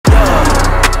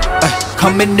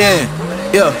coming in.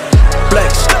 Yeah,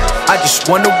 flex, I just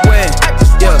wanna win.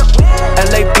 Yeah,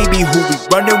 LABB, who we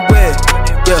running with.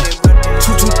 Yeah,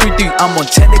 2233, I'm on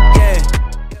 10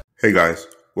 again. Hey guys,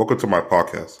 welcome to my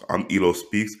podcast. I'm Elo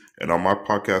Speaks, and on my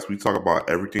podcast, we talk about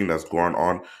everything that's going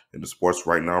on in the sports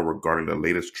right now regarding the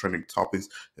latest trending topics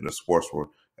in the sports world,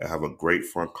 and have a great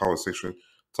fun conversation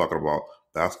talking about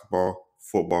basketball,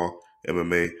 football,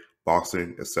 MMA,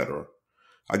 boxing, etc.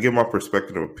 I give my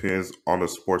perspective and opinions on the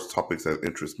sports topics that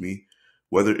interest me,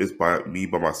 whether it's by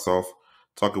myself,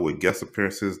 talking with guest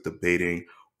appearances, debating,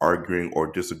 arguing,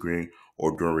 or disagreeing,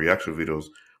 or doing reaction videos.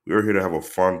 We are here to have a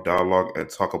fun dialogue and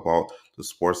talk about the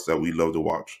sports that we love to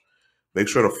watch. Make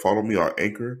sure to follow me on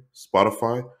Anchor,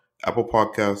 Spotify, Apple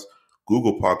Podcasts,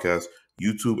 Google Podcasts,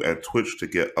 YouTube, and Twitch to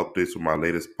get updates with my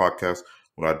latest podcast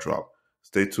when I drop.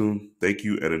 Stay tuned, thank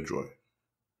you, and enjoy.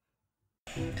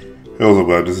 Hey, what's up,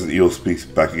 guys? This is Elo Speaks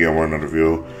back again with another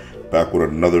video. Back with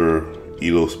another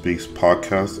Elo Speaks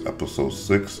Podcast, episode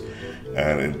 6.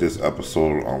 And in this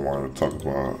episode, I want to talk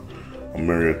about a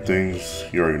myriad of things.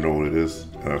 You already know what it is.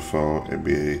 NFL,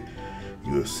 NBA,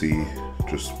 UFC,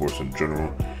 just sports in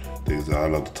general. Things that I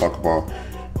love to talk about.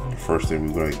 The first thing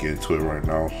we're going to get into it right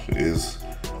now is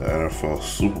the NFL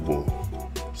Super Bowl.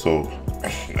 So,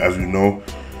 as you know,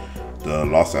 the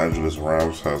Los Angeles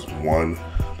Rams has won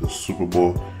the Super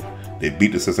Bowl. They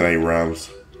beat the Cincinnati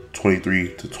Rams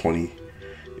 23-20.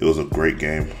 It was a great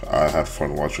game. I had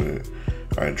fun watching it.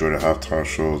 I enjoyed the halftime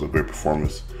show. It was a great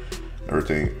performance.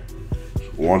 Everything.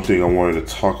 One thing I wanted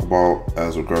to talk about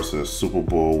as regards to the Super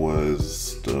Bowl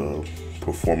was the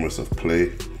performance of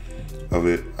play of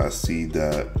it. I see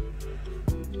that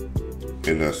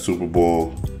in that Super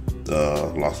Bowl,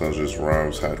 the Los Angeles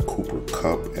Rams had Cooper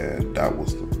Kupp, and that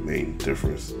was the main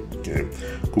difference in the game.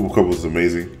 Cooper Kupp was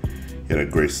amazing. He had a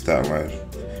great stat line.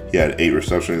 He had 8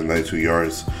 receptions, 92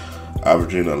 yards,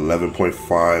 averaging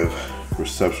 11.5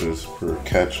 receptions per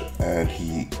catch, and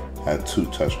he had 2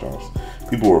 touchdowns.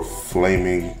 People were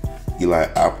flaming Eli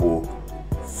Apple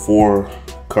for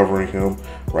covering him.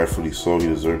 Rightfully so, he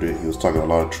deserved it. He was talking a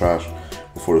lot of trash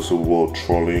before the Super Bowl,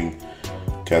 trolling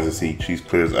Kansas City Chiefs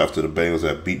players after the Bengals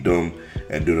had beat them,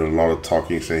 and doing a lot of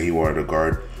talking, saying he wanted to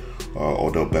guard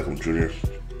Odell Beckham Jr.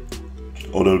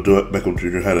 Odell Beckham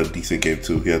Jr. had a decent game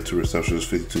too. He had 2 receptions,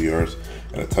 52 yards,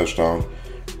 and a touchdown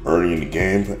early in the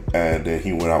game, and then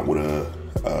he went out with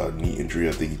a knee injury.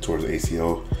 I think he tore his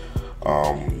ACL.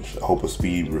 Hope a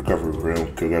speedy recovery for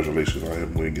him. Congratulations on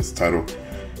him winning his title.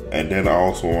 And then I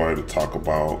also wanted to talk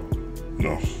about,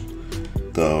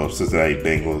 the Cincinnati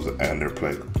Bengals and their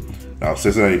play. Now,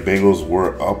 Cincinnati Bengals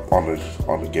were up on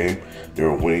the game. They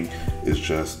were winning. It's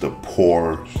just the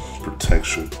poor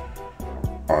protection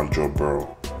on Joe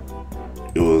Burrow.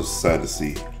 It was sad to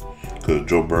see, because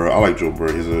Joe Burrow, I like Joe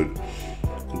Burrow. He's a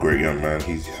great young man.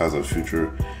 He has a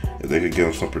future. If they could give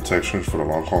him some protection for the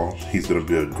long haul, he's going to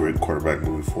be a great quarterback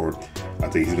moving forward. I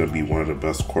think he's going to be one of the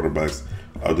best quarterbacks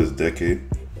of this decade.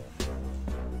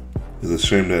 It's a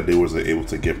shame that they wasn't able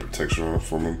to get protection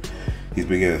from him. He's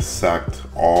been getting sacked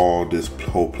all this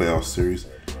whole playoff series,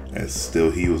 and still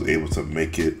he was able to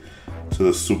make it to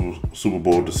the Super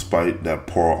Bowl despite that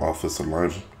poor offensive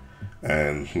line,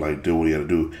 and do what he had to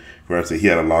do. Granted, he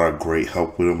had a lot of great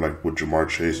help with him, like with Jamar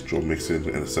Chase, Joe Mixon,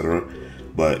 and etc.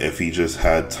 But if he just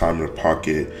had time in the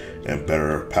pocket and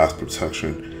better pass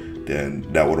protection, then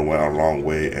that would have went a long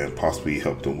way and possibly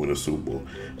helped him win a Super Bowl.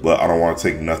 But I don't want to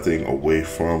take nothing away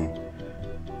from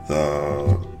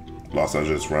the Los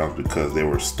Angeles Rams, because they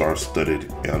were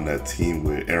star-studded on that team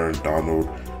with Aaron Donald,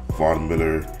 Von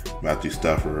Miller, Matthew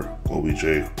Stafford,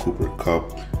 OBJ, Cooper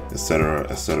Kupp, etc.,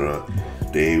 etc.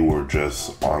 They were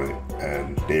just on it,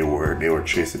 and they were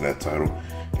chasing that title,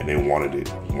 and they wanted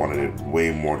it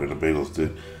way more than the Bengals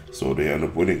did. So they ended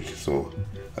up winning. So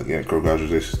again,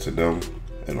 congratulations to them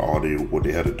and what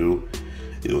they had to do.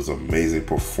 It was an amazing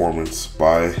performance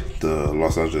by the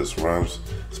Los Angeles Rams,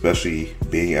 especially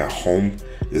being at home.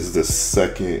 This is the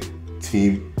second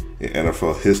team in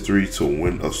NFL history to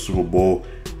win a Super Bowl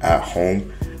at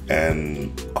home,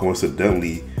 and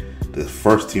coincidentally, the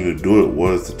first team to do it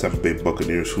was the Tampa Bay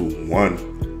Buccaneers, who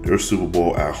won their Super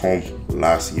Bowl at home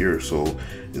last year. So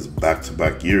it's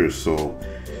back-to-back years. So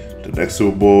the next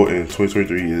Super Bowl in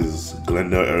 2023 is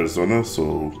Glendale, Arizona.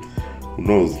 So who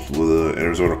knows? Will the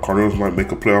Arizona Cardinals might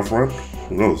make a playoff run?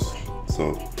 Who knows?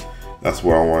 So that's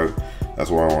where I want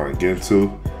to get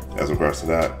into as regards to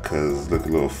that, because it's looking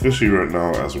a little fishy right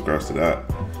now as regards to that.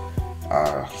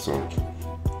 So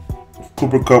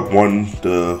Cooper Kupp won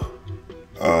the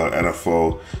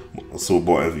NFL Super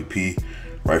Bowl MVP.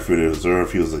 Rightfully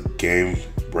deserved. He was a game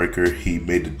breaker. He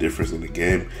made the difference in the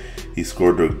game. He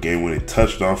scored the game-winning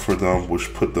touchdown for them,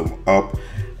 which put them up.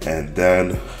 And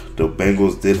then the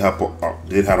Bengals did have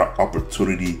an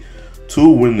opportunity to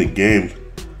win the game,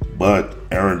 but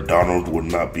Aaron Donald would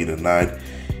not be denied.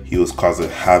 He was causing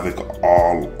havoc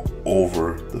all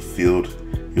over the field.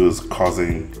 He was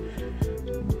causing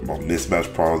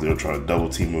mismatch problems. They were trying to double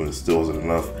team him, and it still wasn't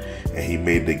enough. And he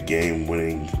made the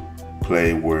game-winning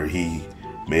play where he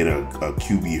made a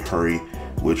QB hurry,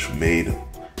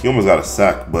 he almost got a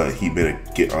sack, but he made a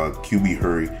QB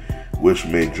hurry, which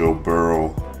made Joe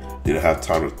Burrow didn't have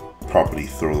time to properly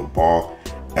throw the ball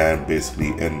and basically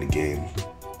end the game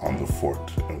on the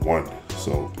 4th and 1.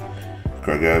 So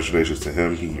congratulations to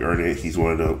him. He earned it. He's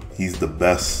the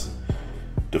best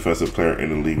defensive player in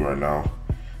the league right now.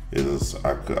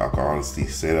 I can honestly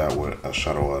say that with a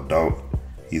shadow of a doubt.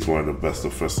 He's one of the best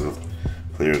defensive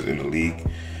players in the league.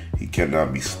 He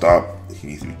cannot be stopped. He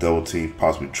needs to be double teamed,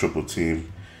 possibly triple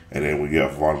teamed. And then when you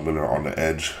have Von Miller on the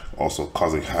edge, also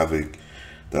causing havoc,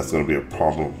 that's going to be a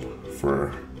problem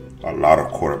for a lot of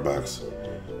quarterbacks.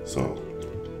 So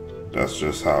that's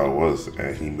just how it was.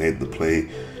 And he made the play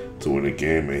to win the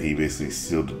game, and he basically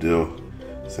sealed the deal,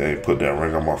 saying, "Put that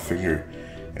ring on my finger,"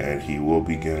 and he will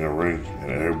be getting a ring. And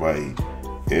everybody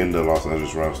in the Los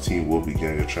Angeles Rams team will be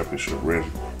getting a championship ring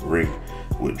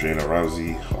with Jalen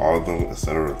Ramsey, all of them,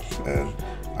 etc. And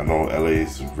I know LA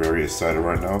is very excited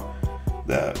right now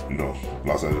that,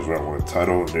 Los Angeles Rams won a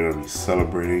title, and they're going to be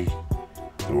celebrating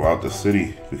throughout the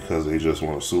city because they just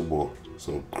won a Super Bowl.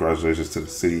 So congratulations to the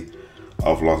city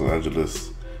of Los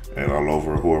Angeles and all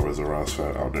over whoever's a Rams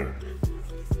fan out there.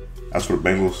 As for the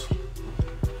Bengals,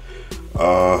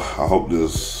 I hope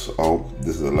this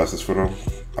is a lesson for them.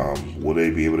 Will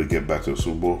they be able to get back to the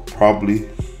Super Bowl? Probably.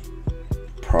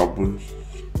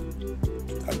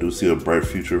 I do see a bright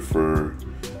future for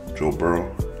Joe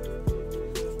Burrow,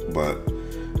 but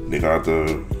they got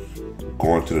to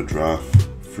go into the draft,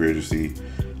 free agency,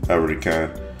 however they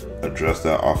can, address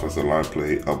that offensive line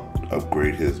play,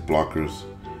 upgrade his blockers,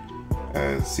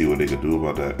 and see what they can do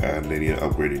about that. And they need to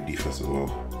upgrade their defense as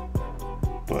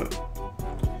well. But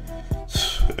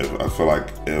I feel like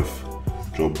if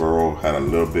Joe Burrow had a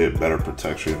little bit better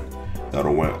protection, that would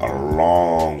have went a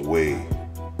long way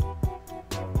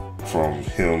from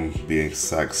him being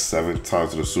sacked 7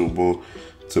 times in the Super Bowl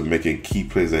to making key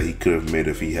plays that he could have made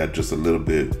if he had just a little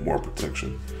bit more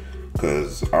protection.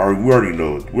 Because we already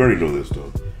know this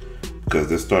though, because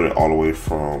this started all the way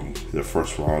from the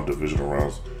first round, divisional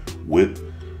rounds, with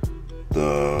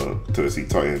the Tennessee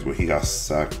Titans when he got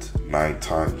sacked 9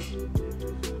 times.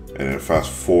 And then fast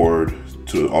forward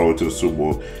all the way to the Super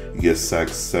Bowl, he gets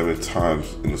sacked 7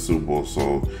 times in the Super Bowl.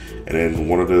 So, and then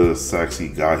one of the sacks he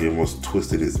got, he almost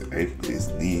twisted his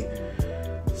knee.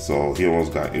 So he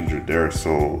almost got injured there.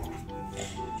 So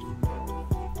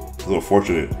it's a little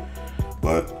fortunate,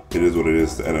 but it is what it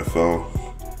is. The NFL,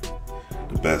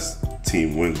 the best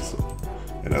team wins,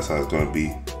 and that's how it's going to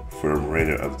be for the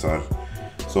remainder of the time.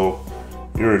 So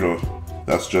you already know,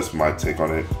 that's just my take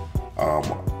on it.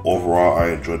 Overall,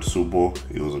 I enjoyed the Super Bowl.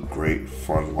 It was a great,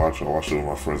 fun watch. I watched it with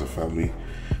my friends and family.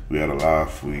 We had a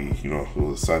laugh. It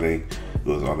was exciting. It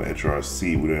was on the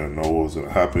HRC. We didn't know what was going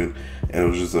to happen. And it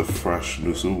was just a fresh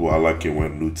new Super Bowl. I like it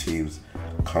when new teams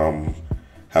come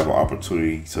have an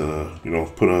opportunity to,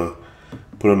 put a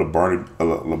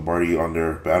Lombardi on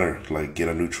their banner, like get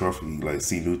a new trophy, like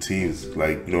see new teams,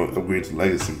 like, upgrade to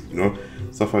legacy,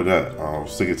 stuff like that.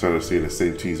 Sick and tired of seeing the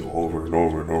same teams over and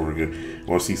over and over again.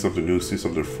 Want to see something new, see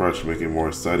something fresh, make it more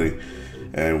exciting.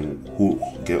 And we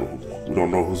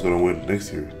don't know who's gonna win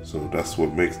next year. So that's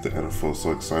what makes the NFL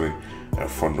so exciting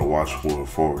and fun to watch moving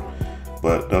forward.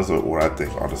 But that's what I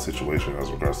think on the situation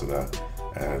as regards to that,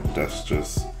 and that's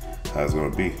just how it's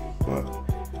gonna be. But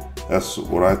that's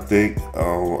what I think.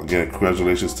 Again,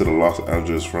 congratulations to the Los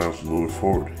Angeles Rams moving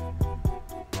forward.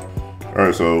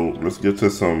 Alright, so let's get to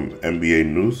some NBA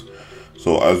news.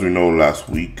 So as we know, last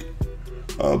week,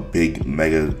 a big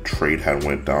mega trade had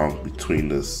went down between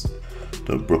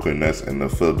the Brooklyn Nets and the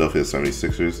Philadelphia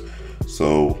 76ers.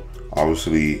 So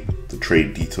obviously the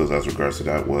trade details as regards to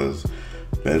that was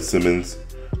Ben Simmons,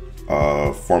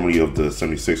 formerly of the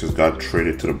 76ers, got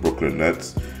traded to the Brooklyn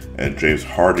Nets, and James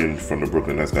Harden from the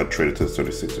Brooklyn Nets got traded to the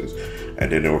 76ers.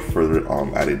 And then there were further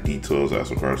added details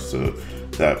as regards to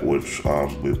that, which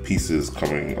with pieces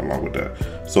coming along with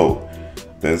that. So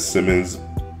Ben Simmons,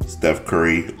 Steph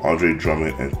Curry, Andre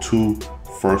Drummond, and 2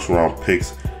 first-round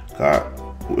picks are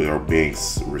being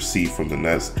received from the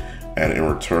Nets. And in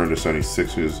return, the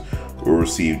 76ers will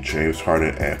receive James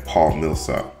Harden and Paul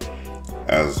Millsap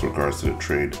as regards to the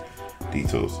trade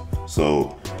details.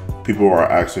 So people are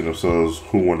asking themselves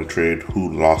who won the trade,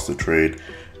 who lost the trade,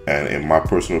 and in my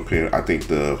personal opinion, I think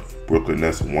the Brooklyn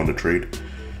Nets won the trade.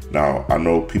 Now, I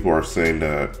know people are saying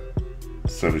that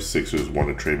 76ers won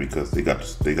the trade because they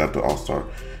got the All-Star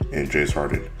in James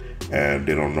Harden, and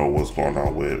they don't know what's going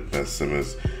on with Ben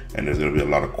Simmons, and there's going to be a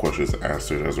lot of questions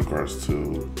answered as regards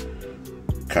to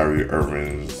Kyrie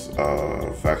Irving's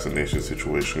vaccination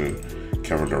situation,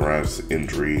 Kevin Durant's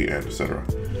injury, and etc.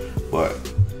 But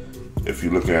if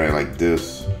you're looking at it like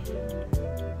this,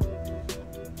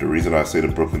 the reason I say the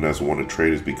Brooklyn Nets won the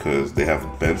trade is because they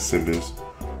have Ben Simmons,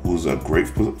 who's a great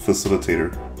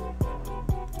facilitator,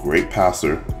 great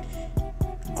passer,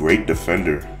 great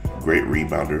defender, great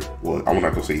rebounder. Well, I'm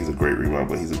not gonna say he's a great rebounder,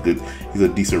 but he's a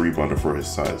decent rebounder for his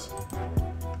size,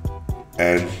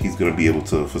 and he's gonna be able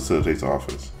to facilitate the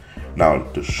offense. Now,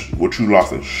 what you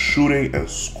lost in shooting and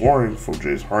scoring from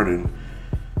James Harden,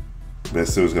 Ben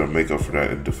Simmons is gonna make up for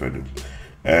that in defending.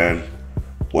 And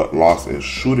what lost in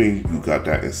shooting, you got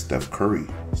that in Steph Curry.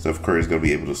 Steph Curry is gonna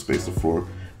be able to space the floor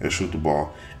and shoot the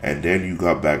ball, and then you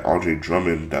got back Andre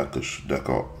Drummond that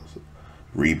could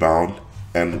rebound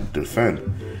and defend,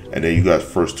 and then you got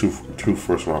two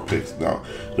first round picks. Now,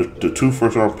 the 2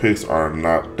 first round picks are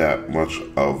not that much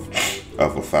of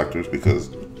a factor because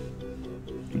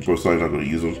you're probably not going to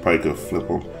use them. Probably could flip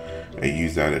them and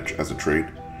use that as a trade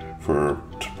to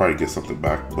probably get something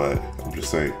back. But I'm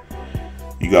just saying,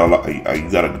 you got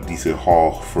a decent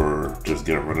haul for just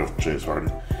getting rid of James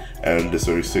Harden. And the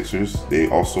 76ers,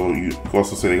 you can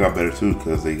also say they got better too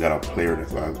because they got a player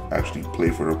that's actually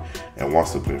play for them and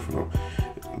wants to play for them.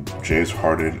 James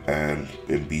Harden and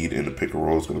Embiid in the pick and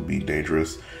roll is going to be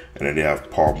dangerous. And then they have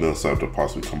Paul Millsap to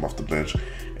possibly come off the bench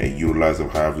and utilize them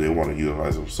however they want to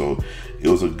utilize them. So it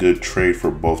was a good trade for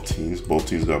both teams. Both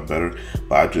teams got better.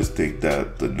 But I just think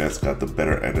that the Nets got the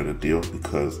better end of the deal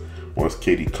because once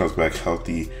KD comes back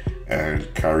healthy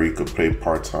and Kyrie could play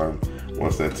part-time,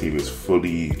 once that team is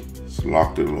fully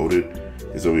locked and loaded,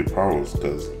 it's going to be problems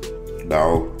because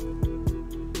now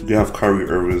you have Kyrie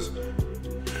Irving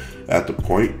at the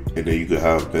point, and then you could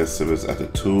have Ben Simmons at the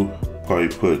 2. Probably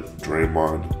put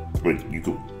Draymond. You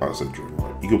could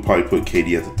probably put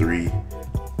KD at the 3.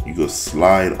 You could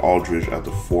slide Aldridge at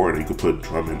the 4, and you could put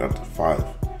Drummond at the 5,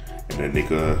 and then they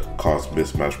could cause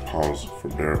mismatch problems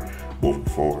from there moving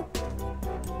forward.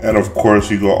 And of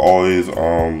course, you could always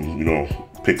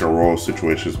pick and roll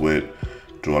situations with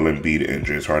Joel Embiid and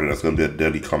James Harden. That's going to be a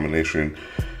deadly combination.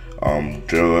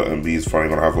 Joel Embiid is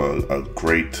finally going to have a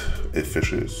great,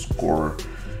 efficient scorer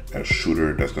and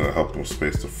shooter that's going to help him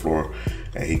space the floor,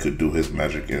 and he could do his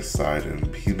magic inside,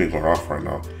 and he's been going off right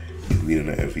now. He's leading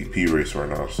the MVP race right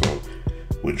now. So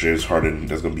with James Harden,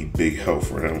 that's going to be big help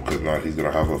for him because now he's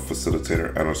going to have a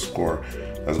facilitator and a scorer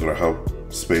that's going to help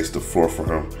space the floor for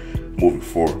him moving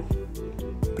forward.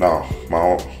 Now,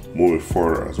 moving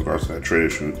forward as regards to that trade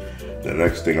issue, the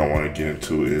next thing I want to get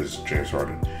into is James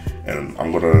Harden. And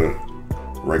I'm going to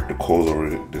rake the coals over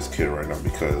this kid right now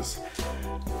because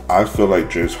I feel like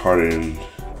James Harden,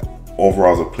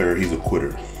 overall as a player, he's a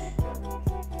quitter.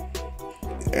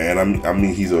 And I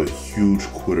mean, he's a huge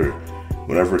quitter.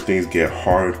 Whenever things get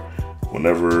hard,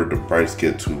 whenever the lights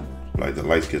get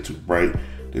too bright,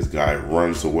 this guy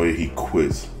runs away, he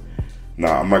quits.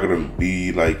 Now, I'm not going to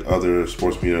be like other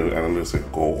sports media analysts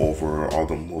and go over all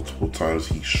the multiple times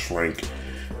he shrank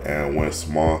and went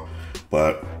small,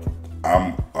 but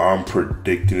I'm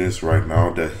predicting this right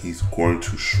now that he's going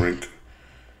to shrink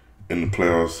in the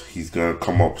playoffs. He's going to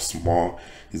come up small.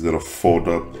 He's going to fold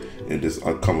up in this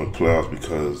upcoming playoffs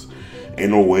because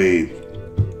in a way,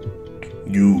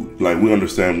 we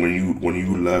understand when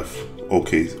you left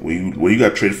OKC, when you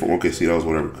got traded from OKC, that was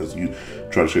whatever because you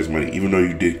tried to chase money, even though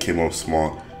you came up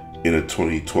small in the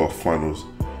 2012 finals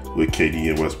with KD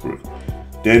and Westbrook.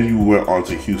 Then you went on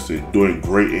to Houston, doing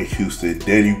great in Houston.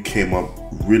 Then you came up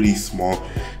really small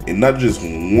in not just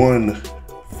one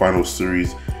final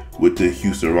series with the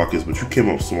Houston Rockets, but you came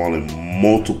up small in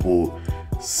multiple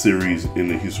series in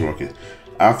the Houston Rockets.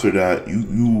 After that,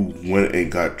 you went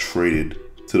and got traded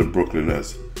to the Brooklyn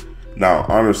Nets. Now,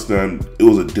 I understand it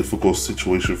was a difficult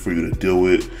situation for you to deal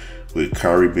with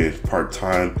Kyrie being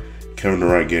part-time, Kevin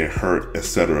Durant getting hurt,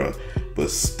 etc. But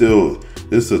still,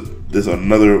 this is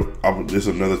another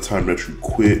time that you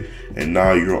quit, and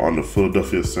now you're on the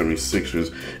Philadelphia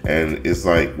 76ers, and it's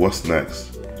like, what's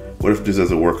next? What if this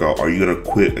doesn't work out? Are you gonna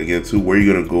quit again too? Where are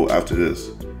you gonna go after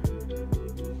this?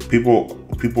 People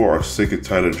are sick and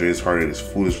tired of James Harden and his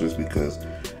foolishness because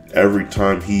every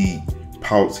time he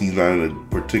pouts, he's not in a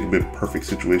particularly perfect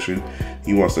situation.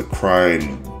 He wants to cry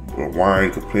and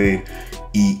whine, complain,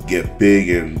 eat, get big,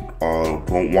 and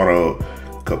don't want to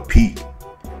compete.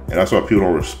 and that's why people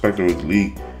don't respect him in the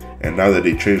league. And now that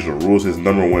they changed the rules, his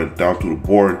number went down through the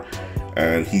board,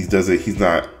 and he's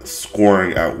not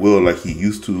scoring at will like he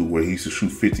used to, where he used to shoot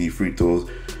 50 free throws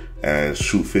and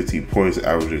shoot 15 points,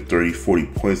 averaging 30, 40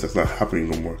 points. That's not happening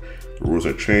no more. The rules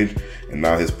are changed, and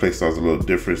now his play style is a little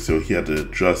different, so he had to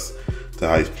adjust to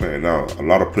how he's playing now. A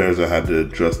lot of players have had to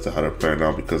adjust to how they're playing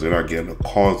now because they're not getting the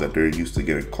calls that they're used to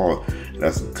getting called. And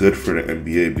that's good for the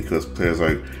NBA because players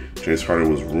like James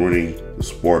Harden was ruining the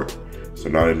sport. So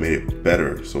now they made it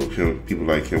better. So people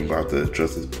like him got to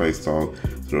adjust his play style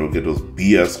so they don't get those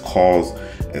BS calls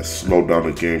and slow down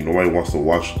the game. Nobody wants to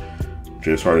watch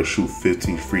James Harden shoot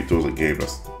 15 free throws a game.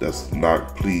 That's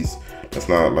not pleased. That's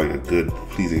not like a good,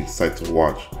 pleasing sight to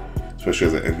watch, especially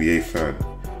as an NBA fan.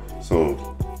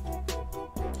 So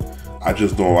I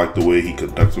just don't like the way he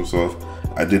conducts himself.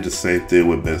 I did the same thing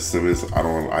with Ben Simmons.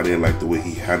 I didn't like the way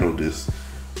he handled this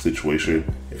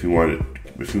situation. If he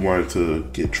wanted to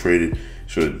get traded,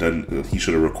 he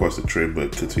should have requested trade,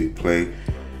 but continue playing.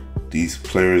 These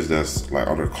players that's like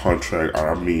under contract,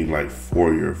 I mean like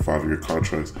 4-year, 5-year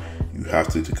contracts, you have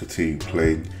to continue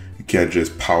playing. You can't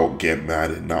just pout, get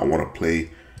mad, and not want to play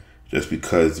just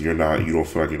because you don't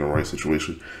feel like you're in the right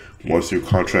situation. Once your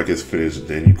contract is finished,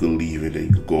 then you can leave and then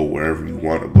you can go wherever you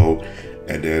want to go,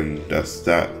 and then that's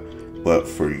that. But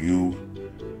for you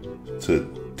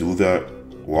to do that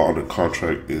while under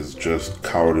contract is just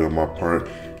cowardly on my part,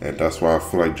 and that's why I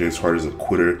feel like James Harden is a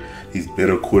quitter. He's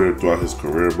been a quitter throughout his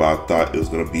career, but I thought it was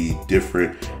going to be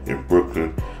different in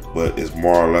Brooklyn, but it's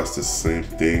more or less the same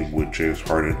thing with James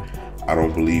Harden. I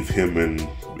don't believe him and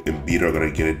Embiid are going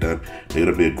to get it done. They're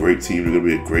going to be a great team. They're going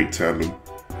to be a great tandem.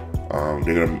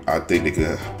 I think they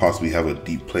could possibly have a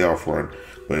deep playoff run,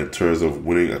 but in terms of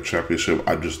winning a championship,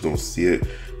 I just don't see it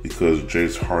because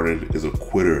James Harden is a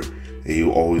quitter, and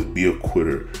he'll always be a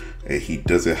quitter, and he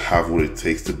doesn't have what it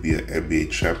takes to be an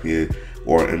NBA champion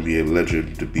or an NBA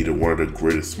legend, to be one of the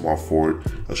greatest small forward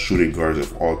shooting guards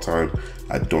of all time.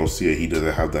 I don't see it. He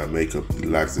doesn't have that makeup. He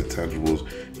lacks intangibles.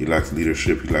 He lacks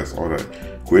leadership. He lacks all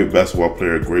that. Great basketball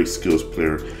player, great skills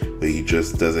player, but he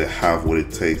just doesn't have what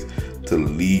it takes to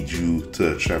lead you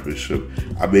to a championship.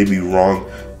 I may be wrong,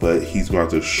 but he's going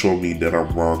to show me that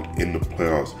I'm wrong in the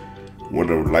playoffs when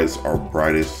the lights are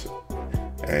brightest,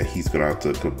 and he's going to have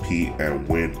to compete and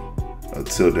win.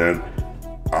 Until then,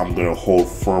 I'm going to hold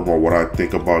firm on what I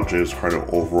think about James Harden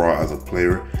overall as a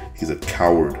player. He's a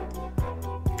coward.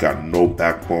 Got no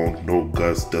backbone, no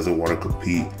guts, doesn't want to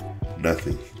compete,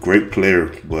 nothing. Great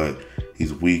player, but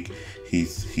he's weak.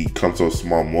 He comes up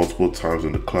small multiple times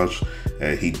in the clutch,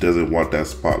 and he doesn't want that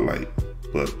spotlight.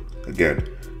 But again,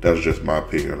 that's just my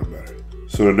opinion on the matter.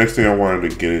 So the next thing I wanted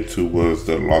to get into was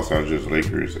the Los Angeles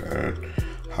Lakers and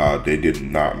how they did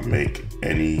not make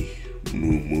any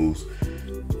new moves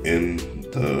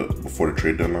before the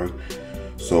trade deadline.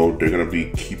 So they're gonna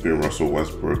be keeping Russell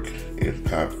Westbrook in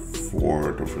pat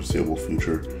for the foreseeable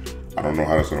future. I don't know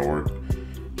how that's gonna work.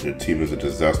 Their team is a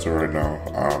disaster right now.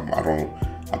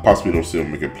 I possibly don't see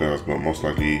them making playoffs, but most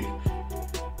likely,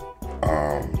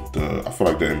 I feel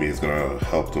like the NBA is gonna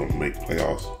help them make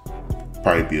playoffs.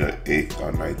 Probably be an 8th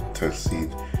or 9th, 10th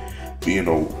seed. Being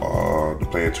the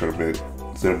playing tournament,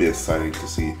 it's gonna be exciting to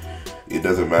see. It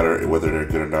doesn't matter whether they're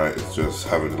good or not. It's just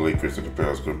having the Lakers in the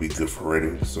playoffs is going to be good for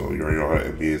ratings. So you already know how the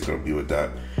NBA is going to be with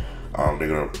that. They're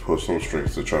going to push some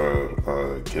strings to try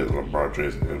to get LeBron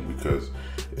James in, because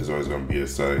it's always going to be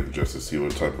exciting just to see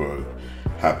what type of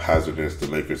haphazardness the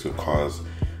Lakers could cause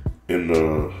in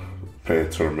the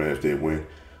playing tournament. If they win,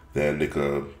 then they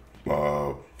could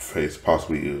face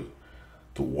possibly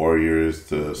the Warriors,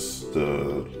 the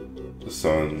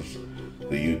Suns,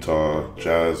 the Utah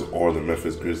Jazz, or the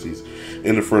Memphis Grizzlies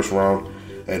in the first round,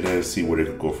 and then see where they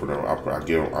could go from there.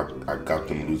 I got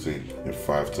them losing in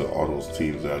 5 to all those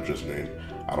teams that I just named.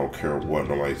 I don't care what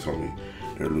nobody told me.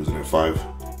 They're losing in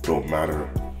 5. Don't matter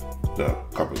the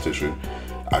competition.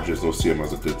 I just don't see them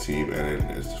as a good team,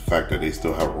 and it's the fact that they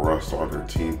still have Russ on their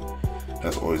team.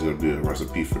 That's always going to be a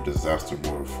recipe for disaster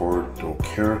moving forward. Don't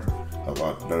care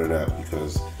about none of that,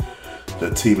 because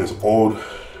the team is old.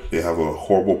 They have a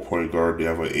horrible point guard. They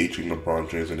have an aging LeBron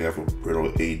James, and they have a brittle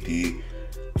AD.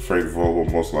 Frank Vogel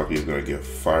most likely is going to get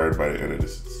fired by the end of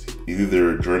this season.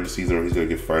 Either during the season or he's going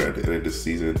to get fired at the end of this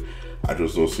season. I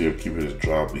just don't see him keeping his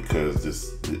job, because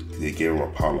they gave him a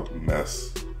pile of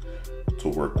mess to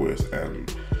work with,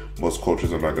 and most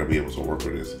coaches are not going to be able to work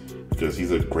with this, because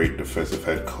he's a great defensive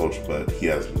head coach, but he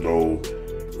has no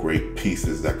great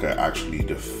pieces that can actually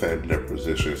defend their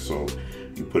position. So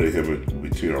you put him in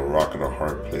between a rock and a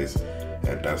hard place,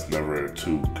 and that's never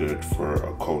too good for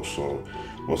a coach. So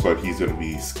most likely he's going to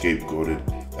be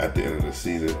scapegoated at the end of the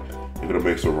season. They're going to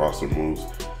make some roster moves.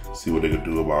 see what they could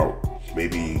do about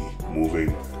maybe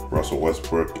moving Russell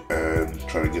Westbrook and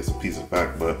trying to get some pieces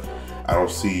back. But I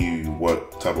don't see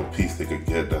what type of piece they could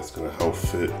get that's going to help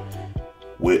fit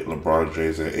with LeBron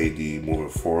James and AD moving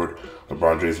forward.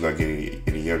 LeBron James is not getting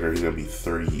any younger. He's going to be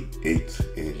 38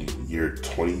 in year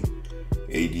 20.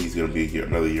 AD is going to be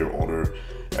another year older.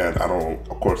 And I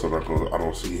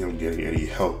don't see him getting any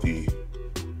healthy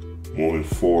moving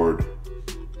forward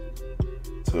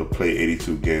to play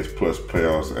 82 games plus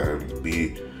playoffs and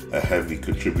be a heavy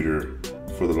contributor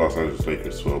for the Los Angeles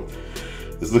Lakers. So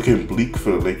it's looking bleak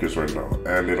for the Lakers right now,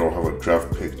 and they don't have a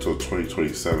draft pick till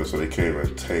 2027, so they can't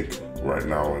even tank right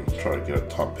now and try to get a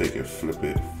top pick and flip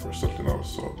it for something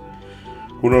else. So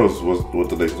who knows what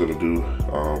the Lakers gonna do?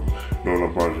 No,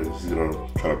 LeBron James, he's gonna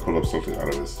try to pull up something out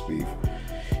of his sleeve.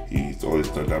 He's always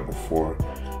done that before.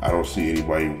 I don't see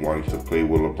anybody wanting to play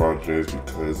with LeBron James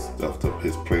because of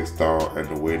his play style and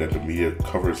the way that the media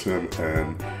covers him.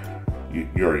 And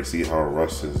you already see how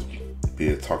Russ is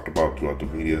being talked about throughout the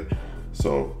media.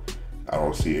 So I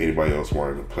don't see anybody else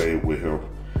wanting to play with him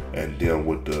and deal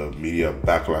with the media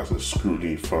backlash and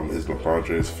scrutiny from his LeBron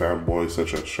James fanboys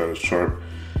such as Shannon Sharp,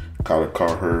 Colin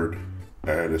Cowherd,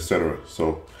 and etc.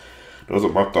 So those are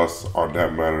my thoughts on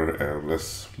that matter, and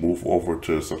let's move over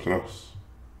to something else.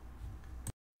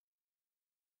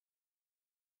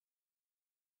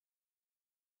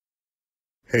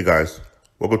 Hey guys,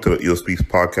 welcome to the Elo Speaks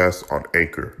Podcast on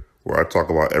Anchor, where I talk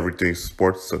about everything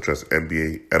sports such as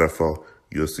NBA, NFL,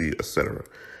 UFC, etc.,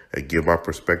 and give my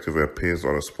perspective and opinions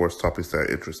on the sports topics that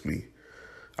interest me.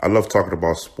 I love talking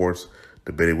about sports,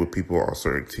 debating with people on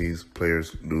certain teams,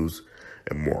 players, news,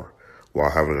 and more, while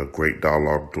having a great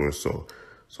dialogue doing so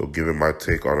giving my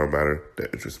take on a matter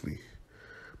that interests me.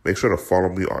 Make sure to follow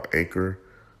me on Anchor,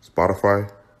 Spotify,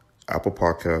 Apple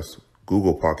Podcasts,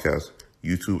 Google Podcasts,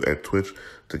 YouTube, and Twitch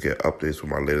to get updates with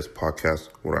my latest podcast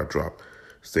when I drop.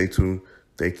 Stay tuned,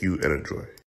 thank you, and enjoy.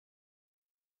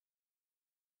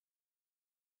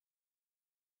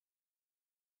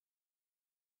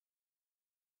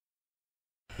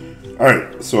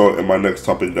 Alright, so in my next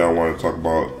topic that I want to talk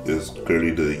about is clearly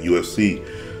the UFC.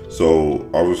 So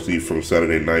obviously from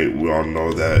Saturday night, we all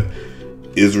know that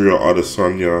Israel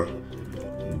Adesanya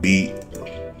beat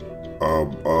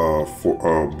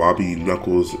Bobby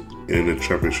Knuckles in the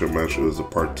championship match. It was a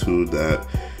part 2 that,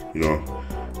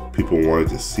 people wanted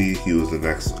to see. He was the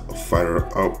next fighter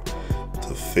up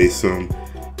to face him.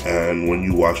 And when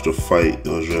you watch the fight, it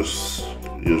was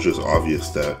just obvious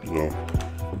that,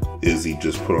 Izzy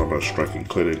just put on a striking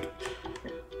clinic.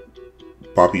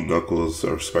 Bobby Knuckles, I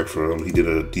respect for him. He did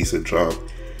a decent job.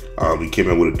 He came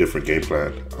in with a different game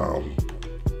plan.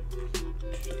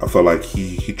 I felt like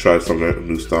he tried some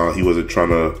new style. He wasn't trying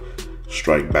to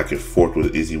strike back and forth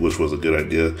with Izzy, which was a good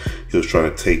idea. He was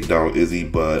trying to take down Izzy,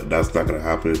 but that's not going to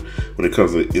happen. When it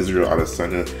comes to Israel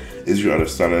Adesanya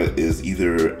is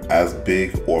either as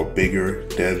big or bigger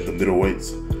than the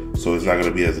middleweights, so it's not going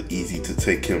to be as easy to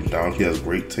take him down. He has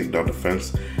great takedown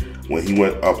defense. When he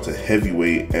went up to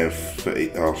heavyweight and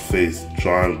faced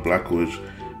John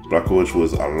Blachowicz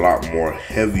was a lot more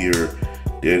heavier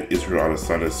than Israel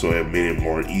Adesanya, so it made it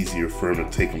more easier for him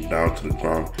to take him down to the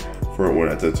ground for when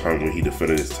at the time when he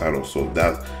defended his title. So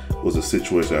that was a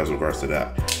situation as regards to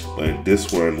that. But in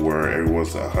this one, where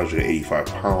everyone's 185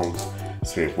 pounds,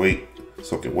 same weight,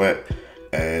 soaking wet,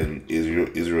 and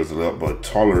Israel's a little bit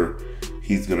taller,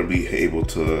 he's gonna be able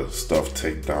to stuff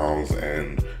takedowns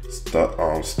and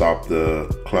stop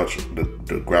the clutch,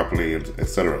 the grappling,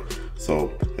 etc.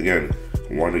 So again,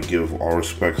 I want to give all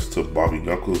respects to Bobby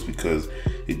Knuckles because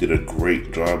he did a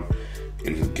great job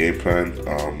in his game plan.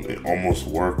 It almost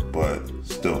worked, but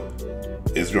still,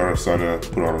 Israel Adesanya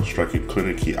put on a striking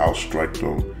clinic. He outstriked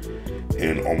him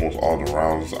in almost all the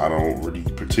rounds. I don't really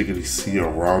particularly see a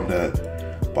round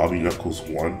that Bobby Knuckles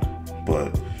won, but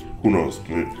who knows?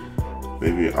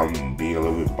 Maybe I'm being a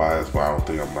little bit biased, but I don't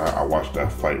think I'm not. I watched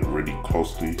that fight really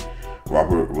closely.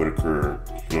 Robert Whittaker,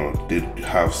 did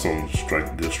have some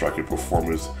good striking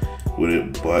performance with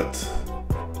it, but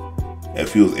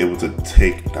if he was able to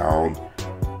take down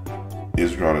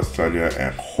Israel Adesanya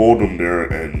and hold him there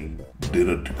and did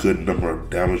a good number of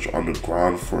damage on the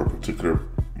ground for a particular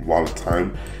while of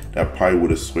time, that probably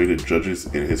would have swayed the judges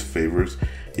in his favors.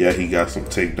 Yeah, he got some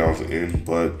takedowns in,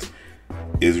 but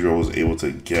Israel was able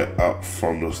to get up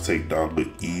from those takedowns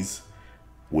with ease,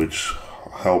 which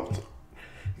helped,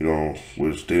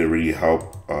 which didn't really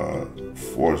help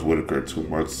Forrest Whitaker too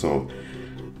much. So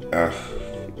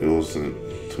it wasn't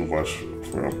too much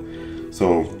for him.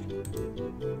 So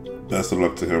best of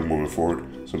luck to him moving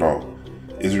forward. So now,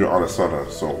 Israel Adesanya.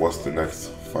 So what's the next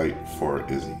fight for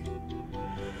Izzy?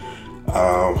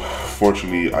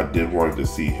 Fortunately, I did want to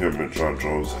see him and John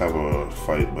Jones have a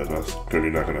fight, but that's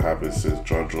clearly not going to happen since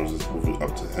John Jones is moving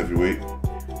up to heavyweight.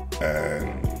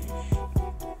 And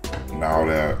now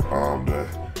that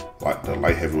the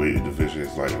light heavyweight division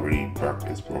is like really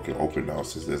it's broken open now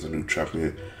since there's a new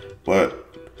champion. But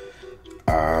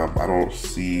I don't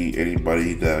see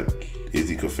anybody that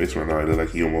Izzy could face right now. I look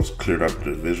like he almost cleared out the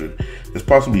division. There's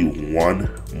possibly one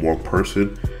more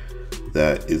person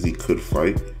that Izzy could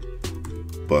fight,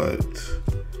 but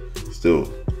still,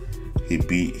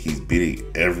 he's beating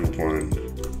everyone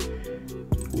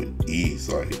with ease.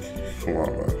 Like, come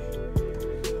on, man.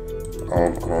 I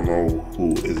don't know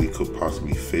who Izzy could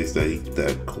possibly face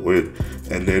that could win.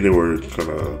 And then they were kind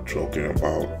of joking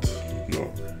about,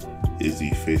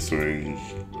 Izzy facing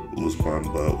Usman,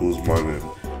 but Usman and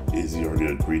Izzy already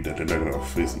agreed that they're not gonna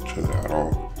face each other at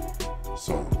all.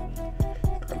 So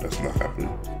that's not happening,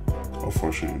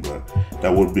 unfortunately. But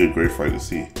that would be a great fight to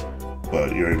see.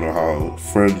 But you already know how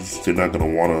friends, they're not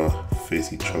gonna wanna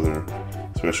face each other,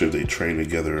 especially if they train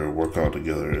together, work out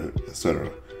together,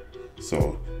 etc.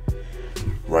 So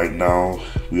right now,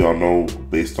 we all know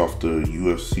based off the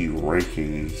UFC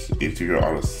rankings, Israel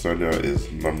Adesanya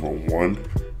is number 1.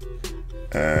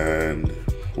 And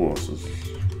who else is it?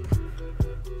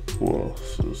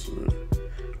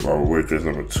 Robert Whittaker is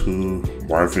number 2.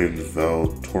 Marvin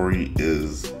Vettori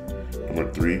is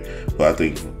number 3. But I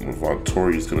think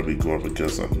Vettori is going to be going up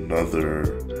against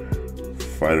another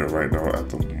fighter right now at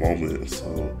the moment.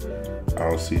 So I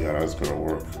don't see how that's going to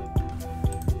work.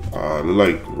 It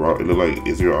look like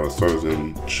Israel Adesanya is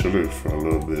going to be chilling for a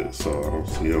little bit. So I don't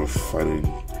see him fighting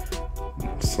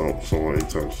someone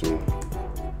anytime soon.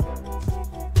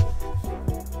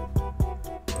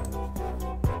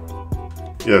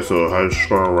 Yeah, so how it's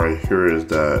shown right here is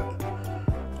that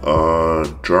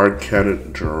Gerard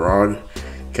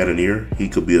Cannonier, he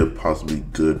could be a possibly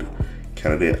good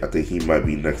candidate. I think he might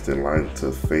be next in line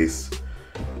to face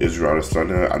Israel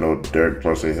Adesanya. I know Derek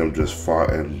Brunson and him just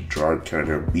fought, and Gerard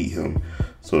Cannonier beat him,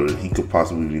 so that he could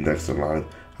possibly be next in line.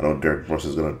 I know Derek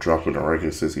Brunson is gonna drop in the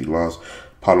rankings since he lost.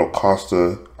 Paulo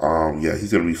Costa,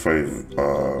 he's gonna be fighting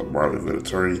Marvin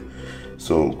Vettori.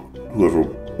 So whoever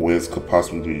wins could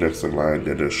possibly be next in line.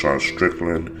 Then there's Sean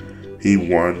Strickland. He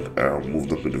won,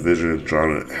 moved up the division.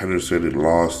 John Henderson, he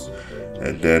lost.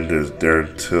 And then there's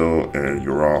Darren Till and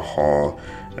Uriah Hall.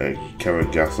 And Kevin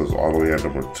Gastelum's all the way at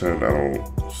number 10. I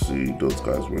don't see those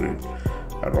guys winning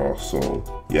at all. So,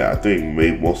 yeah, I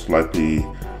think most likely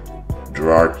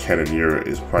Gerard Cannonier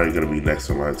is probably going to be next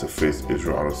in line to face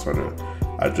Israel Adesanya.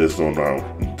 I just don't know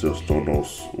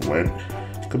when.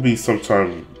 It could be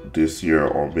sometime this year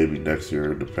or maybe next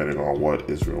year, depending on what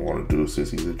Israel want to do,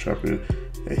 since he's a champion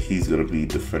and he's going to be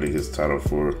defending his title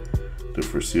for the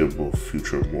foreseeable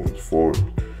future moving forward.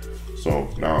 So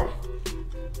now,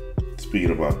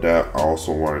 speaking about that, I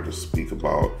also wanted to speak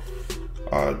about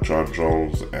John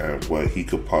Jones and what he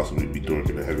could possibly be doing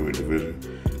in the heavyweight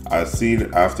division. I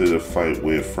seen after the fight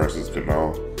with Francis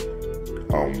Ngannou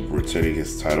retaining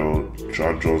his title,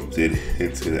 John Jones did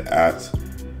hint at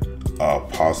a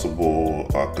possible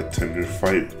contender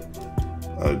fight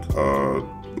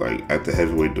like at the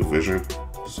heavyweight division.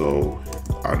 So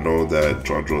I know that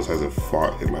John Jones hasn't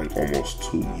fought in like almost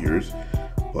 2 years,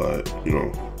 but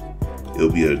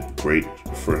it'll be great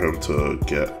for him to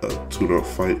get a tune-up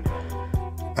fight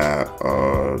at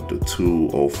the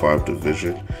 205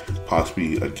 division,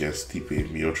 possibly against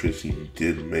Stipe Miocic. He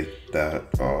did make that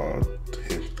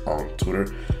hint on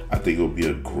Twitter. I think it'll be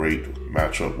a great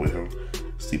matchup with him.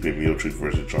 Stipe Miocic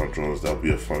versus John Jones. That'll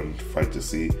be a fun fight to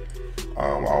see.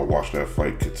 I'll watch that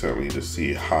fight continually to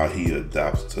see how he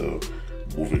adapts to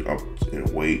moving up in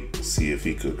weight, see if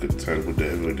he could contend with the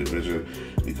heavyweight division,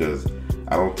 because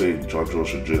I don't think John Jones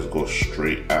should just go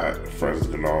straight at Francis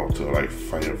Ngannou to like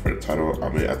fight him for the title. I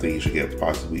mean, I think he should get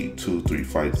possibly 2-3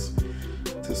 fights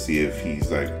to see if he's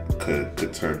could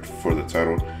contend for the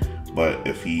title. But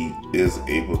if he is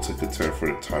able to contend for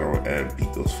the title and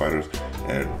beat those fighters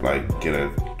and get a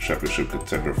championship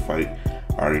contender fight,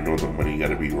 I already know the money got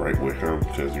to be right with him,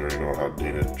 because you already know how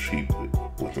Dana cheap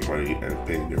with the money and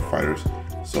paying their fighters.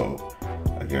 So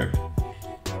again,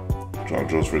 John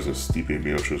Jones versus Stipe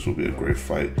Miocic will be a great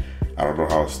fight. I don't know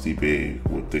how Stipe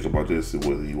would think about this,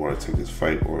 whether he want to take this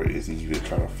fight or is he even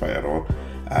trying to fight at all.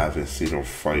 I haven't seen him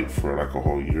fight for a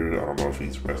whole year. I don't know if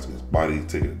he's resting his body,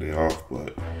 taking a day off,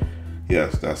 but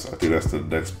yes, I think that's the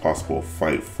next possible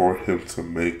fight for him to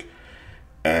make,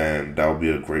 and that would be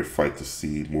a great fight to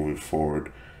see moving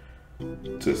forward,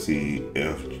 to see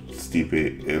if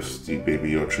Stipe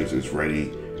Miocic is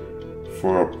ready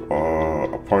for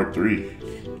a part 3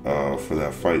 for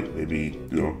that fight. Maybe,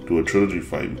 do a trilogy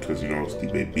fight because,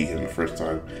 Stipe beat him the first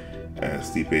time and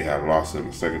Stipe had lost him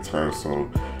the second time.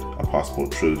 So a possible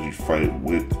trilogy fight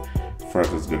with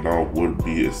Francis Ngannou would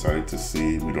be exciting to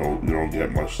see. We don't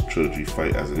get much trilogy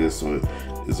fight as it is, so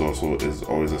it's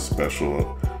always a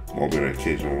special moment and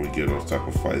occasion when we get those type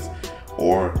of fights.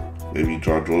 Or maybe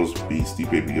John Jones beats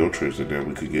Stipe Miocic, and then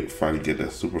we could finally get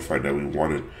that super fight that we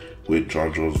wanted with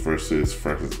John Jones versus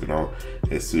Francis Ngannou,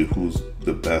 and see who's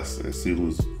the best and see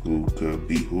who could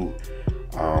beat who.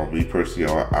 Me personally,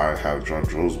 I have John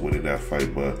Jones winning that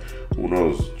fight, but who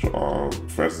knows?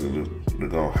 Francis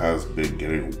Ngannou has been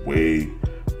getting way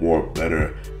more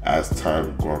better as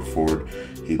time going forward.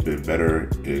 He's been better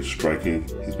in striking.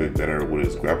 He's been better with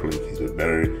his grappling. He's been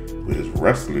better with his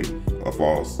wrestling, of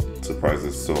all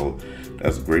surprises. So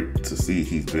that's great to see.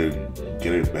 He's been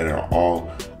getting better at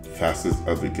all facets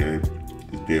of the game.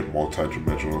 He's being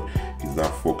multi-dimensional. He's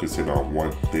not focusing on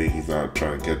one thing. He's not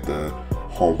trying to get the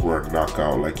home run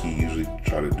knockout like he usually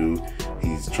try to do.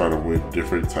 He's trying to win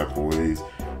different type of ways,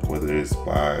 whether it's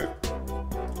by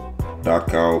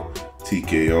knockout,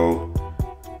 TKO,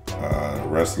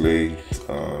 wrestling,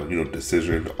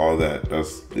 decision, all that.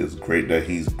 It's great that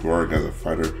he's growing as a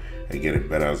fighter and getting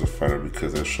better as a fighter,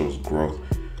 because that shows growth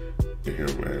in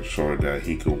him and showing that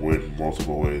he can win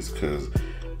multiple ways. Because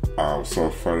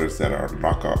some fighters that are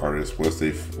knockout artists, once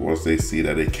they see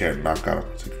that they can't knock out a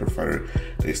particular fighter,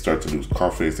 they start to lose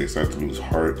confidence, they start to lose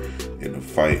heart in the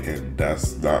fight, and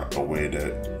that's not a way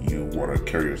that you want to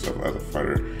carry yourself as a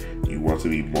fighter. You want to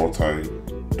be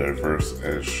multi-diverse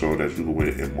and show that you can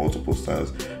win in multiple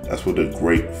styles. That's what the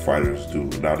great fighters do.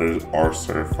 Now, there are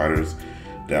certain fighters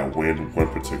that win one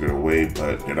particular way,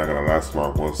 but they're not going to last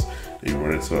long once they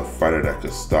run into a fighter that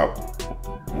could stop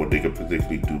what they could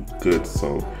particularly do good.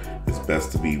 So it's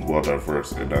best to be well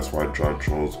diverse, and that's why John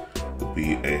Jones would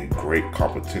be a great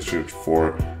competition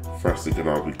for Francis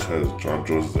Ngannou, because John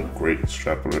Jones is a great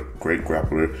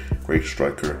grappler, great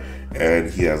striker, and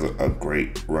he has a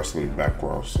great wrestling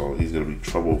background. So he's going to be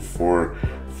trouble for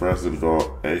Francis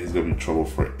Ngannou, and he's going to be trouble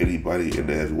for anybody in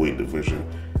the heavyweight division.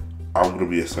 I'm going to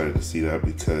be excited to see that,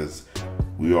 because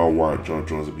we all want John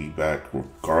Jones to be back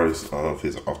regardless of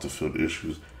his off-the-field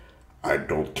issues. I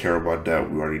don't care about that.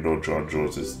 We already know John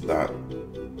Jones is not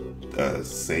a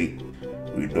saint.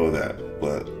 We know that.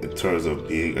 But in terms of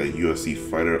being a UFC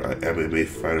fighter, an MMA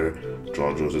fighter,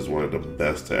 John Jones is one of the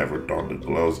best to ever don the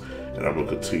gloves. And I'm going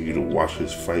to continue to watch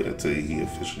his fight until he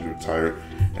officially retires.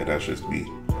 And that's just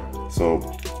me. So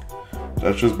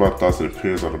that's just my thoughts and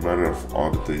opinions on the matter of all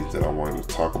the things that I wanted to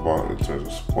talk about in terms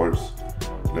of sports.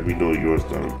 Let me know yours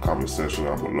down in the comment section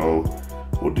down below.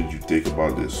 What did you think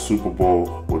about this Super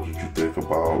Bowl? What did you think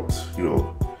about,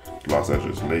 Los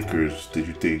Angeles Lakers? Did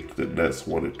you think the Nets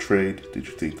won a trade? Did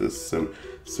you think the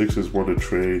Sixers won a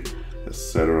trade,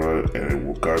 etc.? And in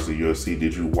regards to UFC,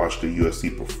 did you watch the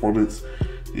UFC performance?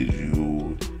 Did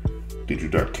you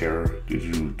not care?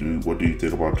 What do you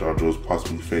think about John Jones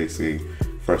possibly facing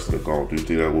Francis Ngannou? Do you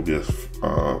think that will be a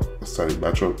exciting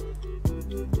matchup?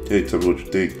 Hey, tell me what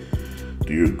you think.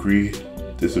 Do you agree?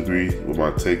 Disagree with my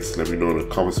takes? Let me know in the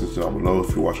comment section down below.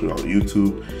 If you're watching on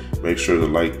YouTube, make sure to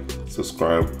like,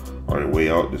 subscribe on your way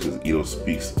out. This is Elo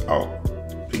Speaks out.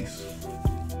 Peace.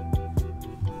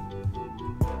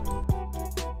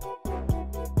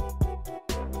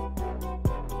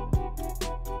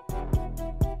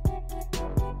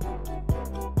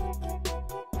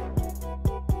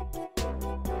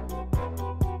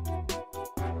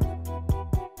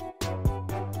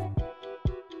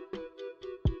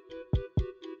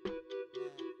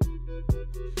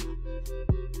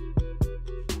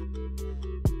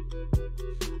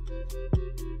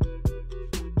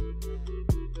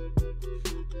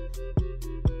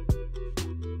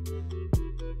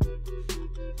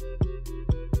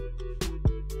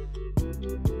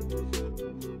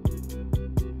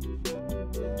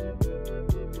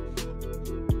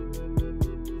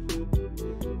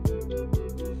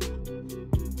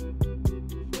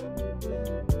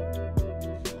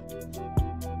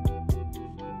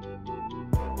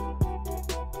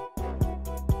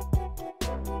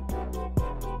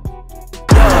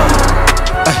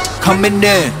 Coming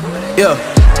in, yeah,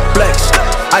 flex,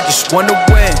 I just wanna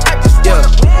win.